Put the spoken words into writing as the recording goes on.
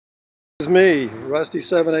This is me, Rusty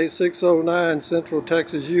 78609, Central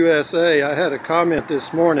Texas, USA. I had a comment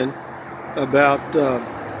this morning about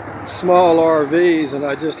small RVs, and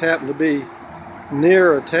I just happened to be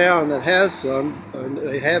near a town that has some.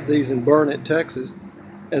 They have these in Burnet, Texas,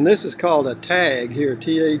 and this is called a Tag here,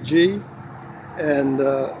 T-A-G, and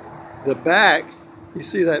the back, you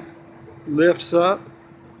see that lifts up,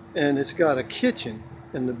 and it's got a kitchen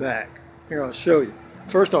in the back. Here, I'll show you.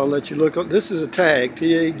 First, I'll let you look on. This is a Tag,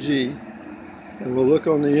 T-A-G, and we'll look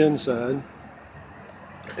on the inside.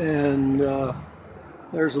 And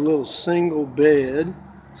there's a little single bed.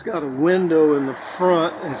 It's got a window in the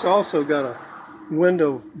front, and it's also got a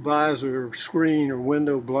window visor or screen or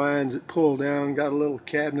window blinds that pull down. Got a little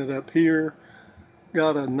cabinet up here.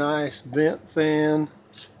 Got a nice vent fan.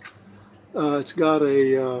 It's got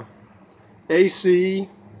a AC,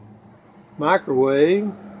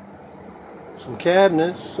 microwave, some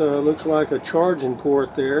cabinets, looks like a charging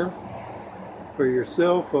port there for your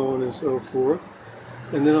cell phone and so forth.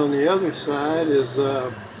 And then on the other side is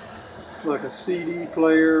it's like a CD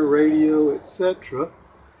player, radio, etc.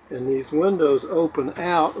 And these windows open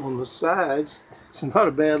out on the sides. It's not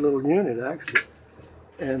a bad little unit actually.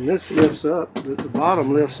 And this lifts up, the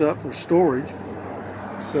bottom lifts up for storage.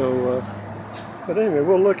 So, but anyway,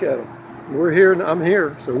 we'll look at them. We're here, I'm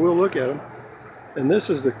here, so we'll look at them. And this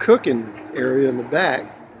is the cooking area in the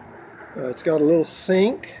back. It's got a little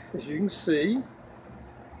sink, as you can see.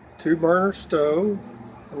 2-burner stove.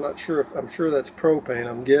 I'm sure that's propane,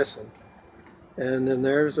 I'm guessing. And then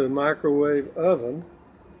there's a microwave oven.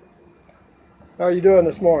 How are you doing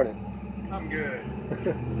this morning? I'm good.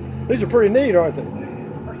 These are pretty neat, aren't they?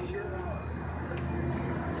 Sure are.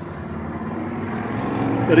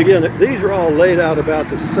 But again, these are all laid out about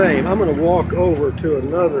the same. I'm going to walk over to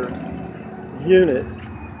another unit.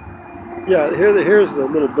 Yeah, here's the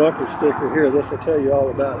little bumper sticker here. This will tell you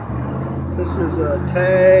all about it. This is a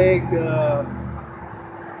Tag,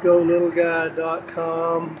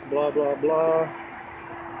 GoLittleGuy.com, blah, blah, blah.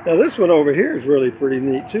 Now this one over here is really pretty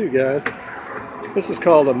neat too, guys. This is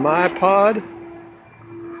called a Mypod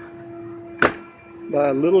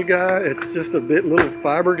by Little Guy. It's just a little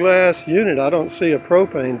fiberglass unit. I don't see a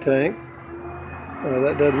propane tank.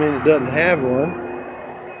 That doesn't mean it doesn't have one.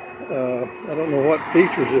 I don't know what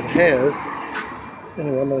features it has.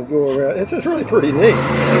 Anyway, I'm going to go around. It's just really pretty neat.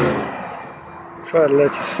 Try to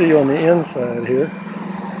let you see on the inside here.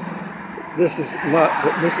 This is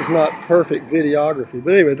not perfect videography,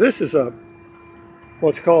 but anyway, this is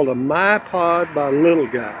what's called a Mypod by Little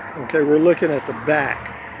Guy. Okay, we're looking at the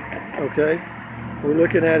back. Okay, we're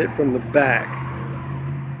looking at it from the back,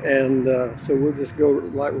 and so we'll just go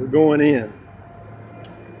like we're going in.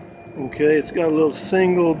 Okay, it's got a little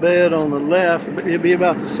single bed on the left, but it'd be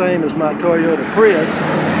about the same as my Toyota Prius.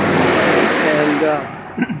 And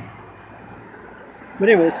but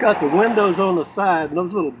anyway, it's got the windows on the side, and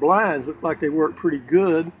those little blinds look like they work pretty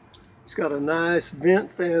good. It's got a nice vent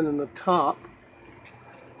fan in the top.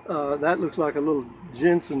 That looks like a little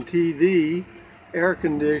Jensen TV, air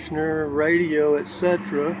conditioner, radio,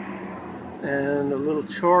 etc. And a little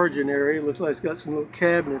charging area. Looks like it's got some little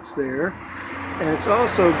cabinets there. And it's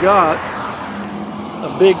also got a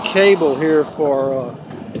big cable here for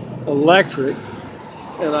electric,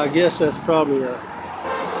 and I guess that's probably a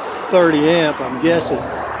 30 amp, I'm guessing.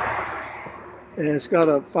 And it's got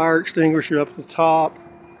a fire extinguisher up the top.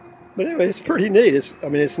 But anyway, it's pretty neat.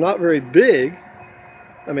 It's not very big.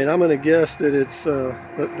 I mean, I'm going to guess that it's the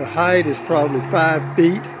height is probably 5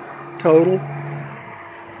 feet total,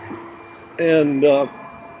 and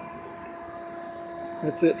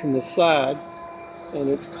that's it from the side. And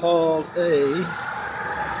it's called this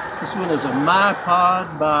one is a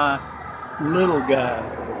Mypod by Little Guy.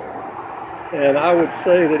 And I would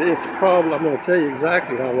say that it's probably, I'm going to tell you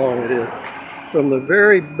exactly how long it is. From the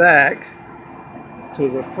very back to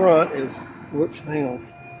the front is, hang on.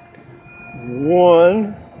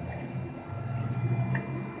 1,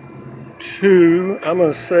 2, I'm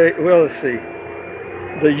going to say, well, let's see.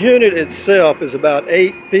 The unit itself is about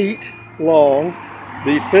 8 feet long,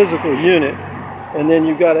 the physical unit. And then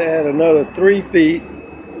you've got to add another 3 feet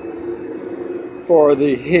for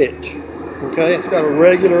the hitch. Okay, it's got a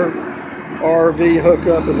regular RV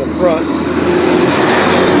hookup in the front.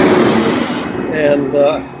 And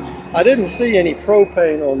I didn't see any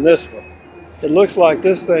propane on this one. It looks like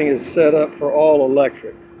this thing is set up for all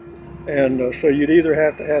electric. And so you'd either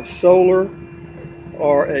have to have solar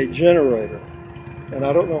or a generator. And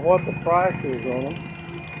I don't know what the price is on them.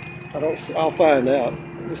 I'll find out.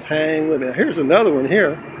 Just hang with me. Here's another one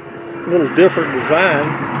here, a little different design.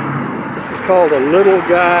 This is called a Little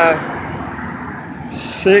Guy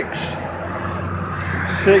 6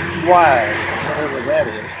 6 wide, whatever that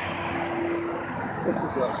is. This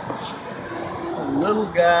is a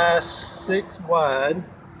little guy, 6 wide.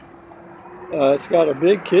 It's got a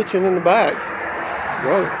big kitchen in the back.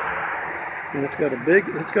 Whoa! And it's got a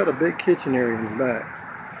big kitchen area in the back.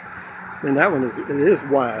 And that one is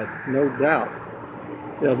wide, no doubt.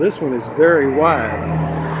 Yeah, this one is very wide.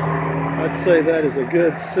 I'd say that is a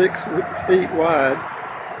good 6 feet wide,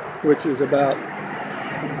 which is about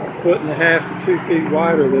 1.5 to 2 feet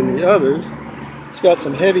wider than the others. It's got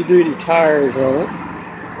some heavy-duty tires on it.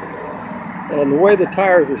 And the way the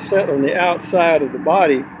tires are set on the outside of the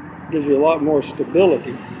body gives you a lot more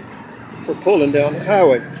stability for pulling down the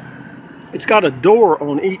highway. It's got a door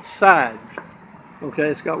on each side. Okay,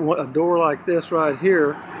 it's got a door like this right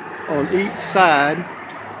here on each side,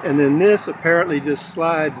 and then this apparently just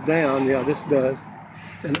slides down. Yeah, this does,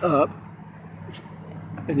 and up.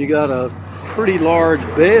 And you got a pretty large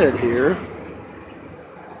bed here,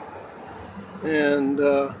 and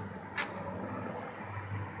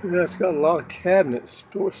that's got a lot of cabinets,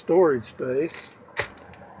 storage space.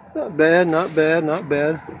 Not bad, not bad, not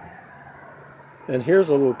bad. And here's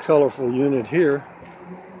a little colorful unit here.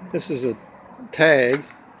 This is a Tag.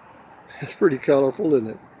 It's pretty colorful,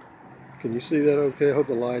 isn't it? Can you see that okay? I hope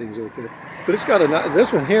the lighting's okay. But it's got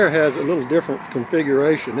this one here has a little different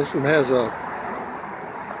configuration. This one has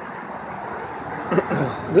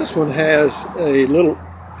a little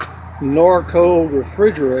Norcold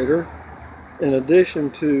refrigerator in addition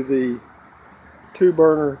to the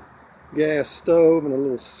 2-burner gas stove and a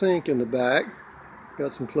little sink in the back.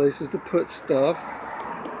 Got some places to put stuff.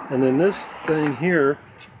 And then this thing here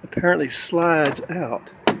apparently slides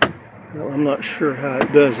out. Well, I'm not sure how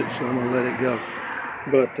it does it, so I'm going to let it go.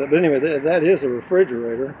 But anyway, that is a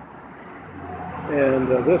refrigerator. And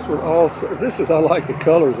this one also, I like the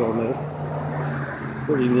colors on this.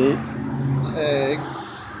 Pretty neat. Tag.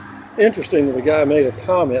 Interesting that the guy made a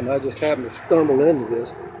comment and I just happened to stumble into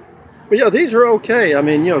this. But yeah, these are okay. I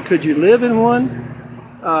mean, you know, could you live in one?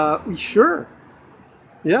 Sure.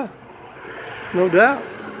 Yeah, no doubt.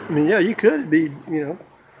 I mean, yeah, you could be, you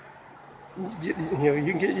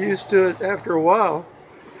can get used to it after a while.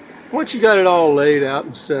 Once you got it all laid out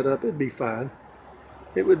and set up, it'd be fine.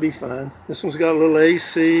 It would be fine. This one's got a little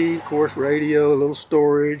AC, of course, radio, a little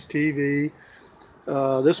storage, TV.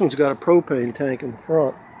 This one's got a propane tank in the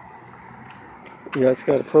front. Yeah, it's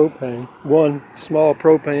got a propane. One small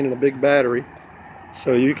propane and a big battery.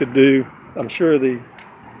 So you could do, I'm sure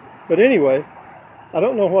but anyway, I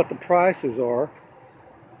don't know what the prices are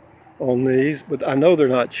on these, but I know they're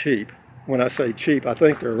not cheap. When I say cheap, I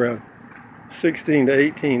think they're around 16 to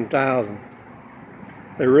 18,000.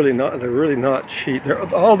 They're really not cheap.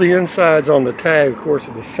 All the insides on the Tag, of course,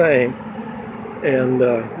 are the same, and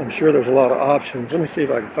I'm sure there's a lot of options. Let me see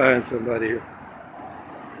if I can find somebody here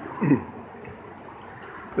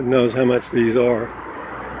that knows how much these are.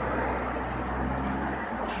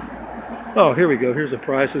 Oh, here we go. Here's the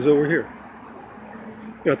prices over here.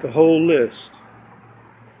 Got the whole list.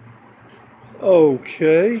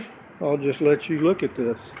 Okay, I'll just let you look at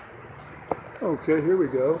this. Okay, here we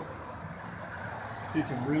go. If you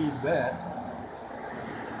can read that.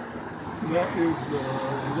 That is the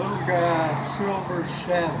little guy Silver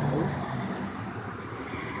Shadow,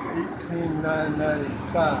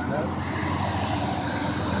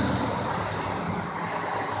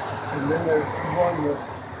 $18,995. And then there's one with,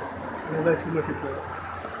 I'll let you look at that.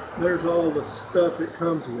 There's all the stuff it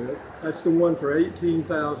comes with. That's the one for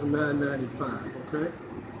 $18,995, okay?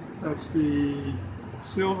 That's the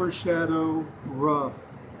Silver Shadow Rough,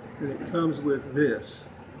 and it comes with this.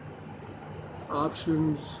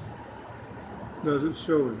 Options doesn't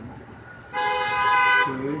show it.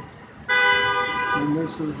 Okay. And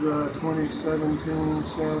this is 2017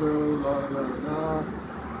 Shadow,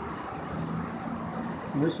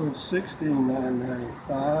 And this one's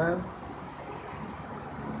 $16,995.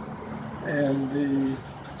 And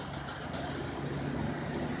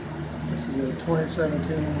this is a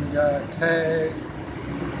 2017 Guy Tag.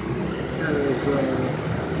 There's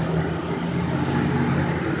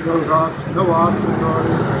those options, no options on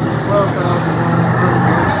it.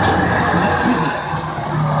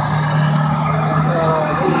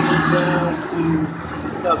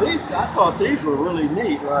 $12,100. Now these, I thought these were really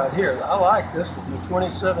neat right here. I like this one, the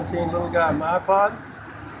 2017 little Guy Mypod.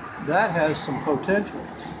 That has some potential.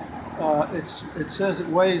 It says it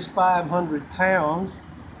weighs 500 pounds,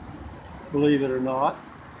 believe it or not.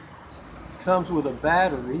 Comes with a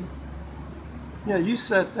battery. Yeah, you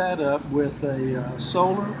set that up with a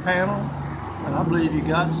solar panel, and I believe you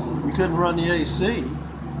couldn't run the AC.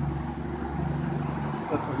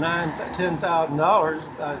 But for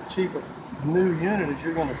 $10,000, cheaper new unit as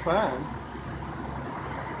you're going to find.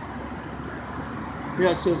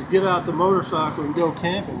 Yeah, it says get out the motorcycle and go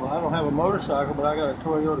camping. Well, I don't have a motorcycle, but I got a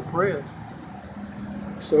Toyota Prius.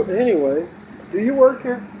 So anyway, do you work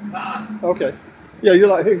here? Okay. Yeah, you're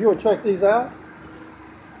like, here, you want to check these out?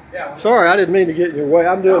 Yeah. Sorry, I didn't mean to get in your way.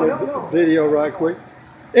 I'm doing a video right quick.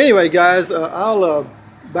 Anyway, guys, I'll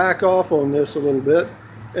back off on this a little bit.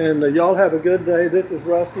 And y'all have a good day. This is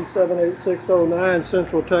Rusty 78609,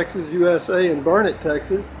 Central Texas, USA, in Burnett,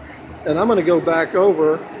 Texas. And I'm going to go back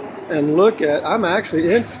over and look at, I'm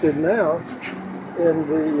actually interested now in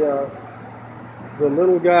the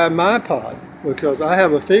little Guy Mypod, because I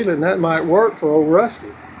have a feeling that might work for old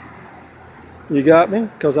Rusty. You got me?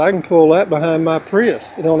 Because I can pull that behind my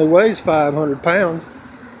Prius. It only weighs 500 pounds.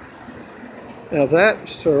 Now that,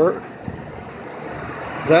 sir,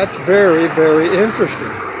 that's very, very interesting.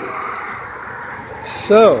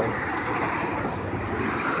 So,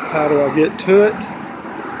 how do I get to it?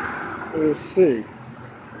 Let's see.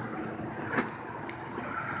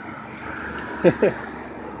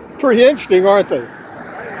 Pretty interesting, aren't they?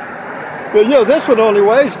 But you know, this one only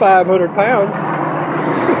weighs 500 pounds.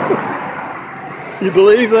 You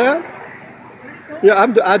believe that? Yeah,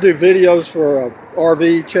 I do videos for a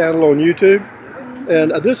RV channel on YouTube.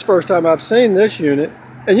 And this is the first time I've seen this unit.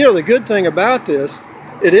 And you know, the good thing about this,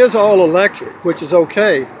 it is all electric, which is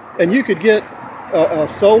okay. And you could get a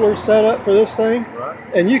solar setup for this thing,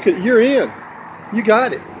 and you're in. You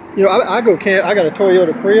got it. You know, I go camp. I got a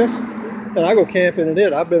Toyota Prius, and I go camping in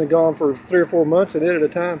it. I've been gone for 3 or 4 months in it at a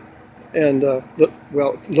time. And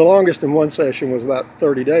well, the longest in one session was about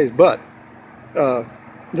 30 days. But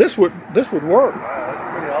this would work. Wow,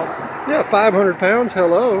 that's pretty awesome. Yeah, 500 pounds.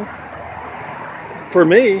 Hello. For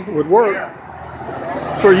me, would work. Yeah.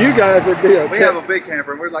 For you guys, it'd be a... We have a big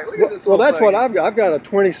camper, and we're like, look at this. Well, that's thing. what I've got. I've got a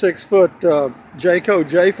 26-foot Jayco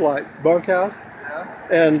J-Flight bunkhouse. Yeah.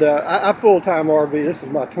 And I full-time RV. This is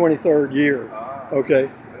my 23rd year. Okay.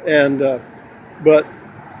 And but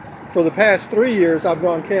for the past 3 years, I've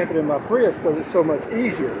gone camping in my Prius because it's so much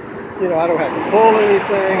easier. You know, I don't have to pull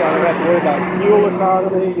anything. I don't have to worry about fuel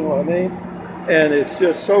economy. You know what I mean? And it's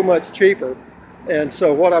just so much cheaper. And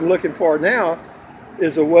so what I'm looking for now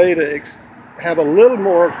is a way to have a little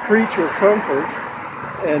more creature comfort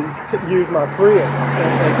and to use my Prius.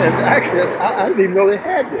 And actually, I didn't even know they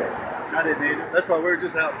had this. I didn't either. That's why we were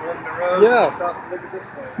just out running the road. Yeah. And stopped and looked at this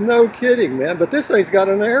thing. No kidding, man. But this thing's got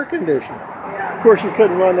an air conditioner. Yeah. Of course, you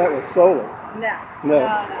couldn't run that with solar. No.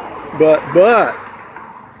 But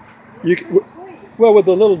you well, with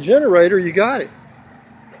the little generator, you got it.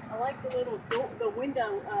 I like the little the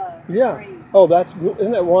window Yeah. screen. Oh,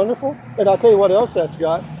 isn't that wonderful? And I'll tell you what else that's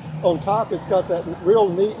got. On top, it's got that real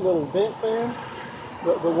neat little vent fan,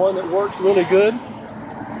 the one that works really good.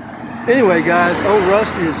 Anyway, guys, old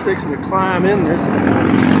Rusty is fixing to climb in this.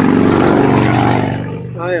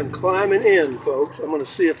 I am climbing in, folks. I'm going to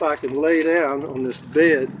see if I can lay down on this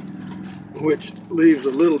bed, which leaves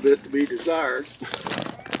a little bit to be desired.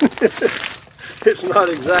 It's not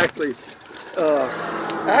exactly,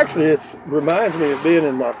 actually it reminds me of being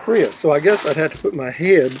in my Prius, so I guess I'd have to put my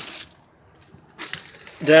head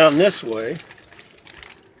down this way.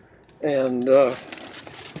 And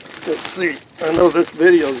let's see, I know this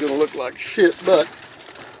video is going to look like shit, but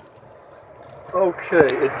okay,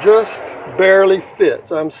 it just barely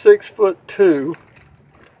fits. I'm 6'2",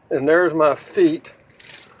 and there's my feet.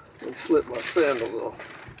 Let me slip my sandals off.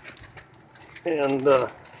 And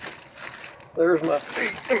there's my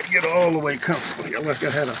feet. Let me get all the way comfortably. Like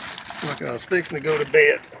I was fixing to go to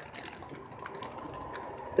bed.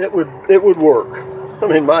 It would work. I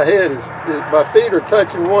mean, my feet are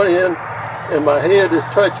touching one end, and my head is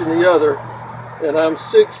touching the other, and I'm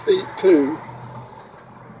 6'2".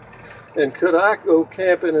 And could I go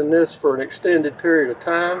camping in this for an extended period of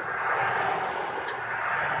time?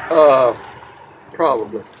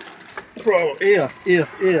 Probably.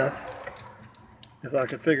 If I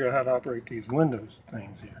could figure out how to operate these windows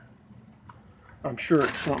things here. I'm sure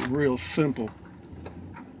it's something real simple.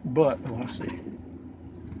 But, oh, I see.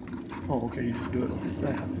 Oh, okay, you just do it like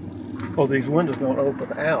that. Oh, these windows don't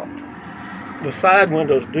open out. The side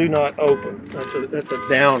windows do not open. That's a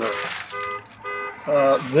downer.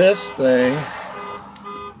 This thing,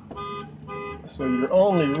 so your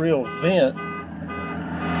only real vent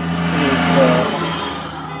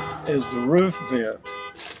is the roof vent.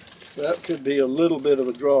 That could be a little bit of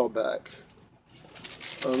a drawback.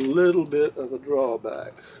 A little bit of a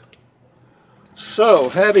drawback. So,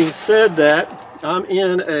 having said that, I'm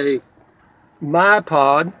in a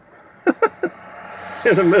Mypod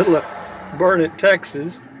in the middle of Burnett,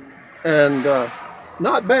 Texas, and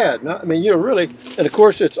not bad. I mean, you know, really, and of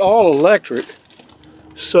course it's all electric.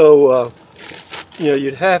 So, you know,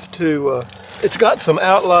 you'd have to, it's got some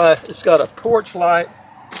outline, it's got a porch light,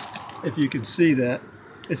 if you can see that.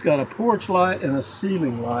 It's got a porch light and a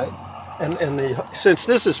ceiling light. And since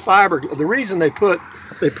this is fiber, the reason they put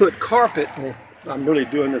carpet, I'm really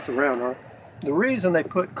doing this around, huh? The reason they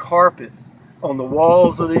put carpet on the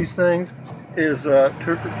walls of these things is to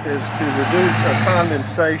reduce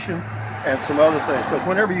condensation and some other things. Because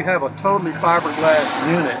whenever you have a totally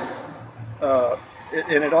fiberglass unit,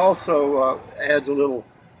 and it also adds a little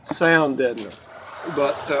sound deadener.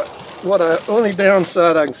 But only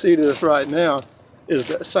downside I can see to this right now is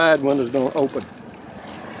the side windows don't open.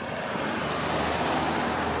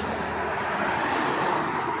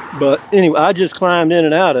 But anyway, I just climbed in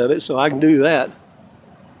and out of it, so I can do that.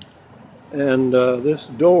 And this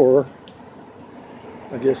door,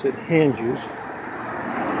 I guess it hinges.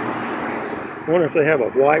 I wonder if they have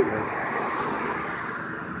a white one.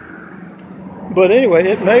 But anyway,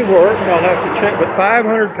 it may work. I'll have to check. But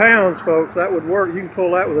 500 pounds, folks, that would work. You can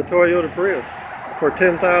pull that with a Toyota Prius for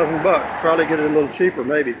 10,000 bucks. Probably get it a little cheaper,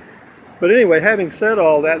 maybe. But anyway, having said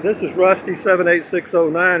all that, this is Rusty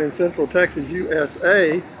 78609 in Central Texas,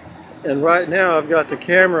 USA. And right now I've got the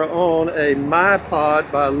camera on a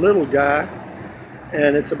Mypod by Little Guy.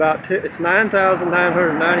 And it's it's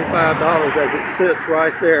 $9,995 as it sits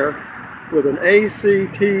right there with an AC,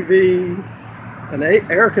 TV, an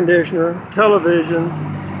air conditioner, television.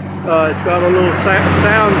 It's got a little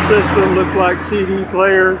sound system, looks like CD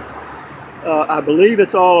player. I believe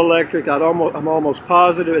it's all electric. I'm almost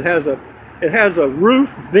positive. It has a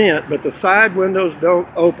roof vent, but the side windows don't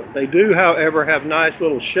open. They do, however, have nice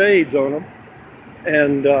little shades on them.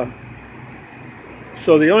 And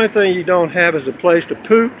so the only thing you don't have is a place to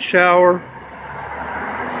poop, shower,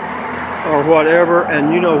 or whatever.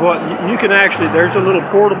 And you know what? You can actually, there's a little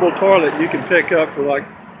portable toilet you can pick up for like,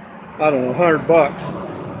 I don't know, 100 bucks.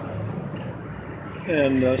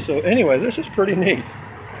 And so anyway, this is pretty neat.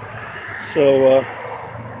 So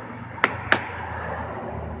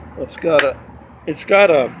it's got a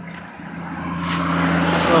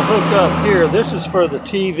hook up here. This is for the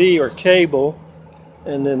TV or cable,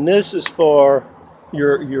 and then this is for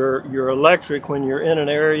your electric when you're in an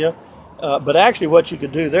area. But actually, what you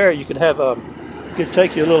could do there, you could have you could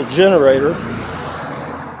take your little generator,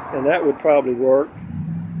 and that would probably work.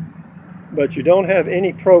 But you don't have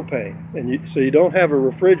any propane, and so you don't have a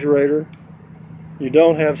refrigerator. You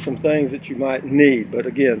don't have some things that you might need. But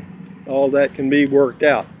again, all that can be worked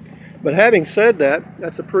out. But having said that,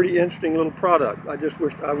 that's a pretty interesting little product. I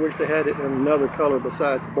wish they had it in another color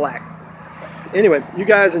besides black. Anyway, you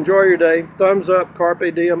guys enjoy your day. Thumbs up,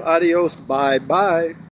 carpe diem, adios, bye-bye.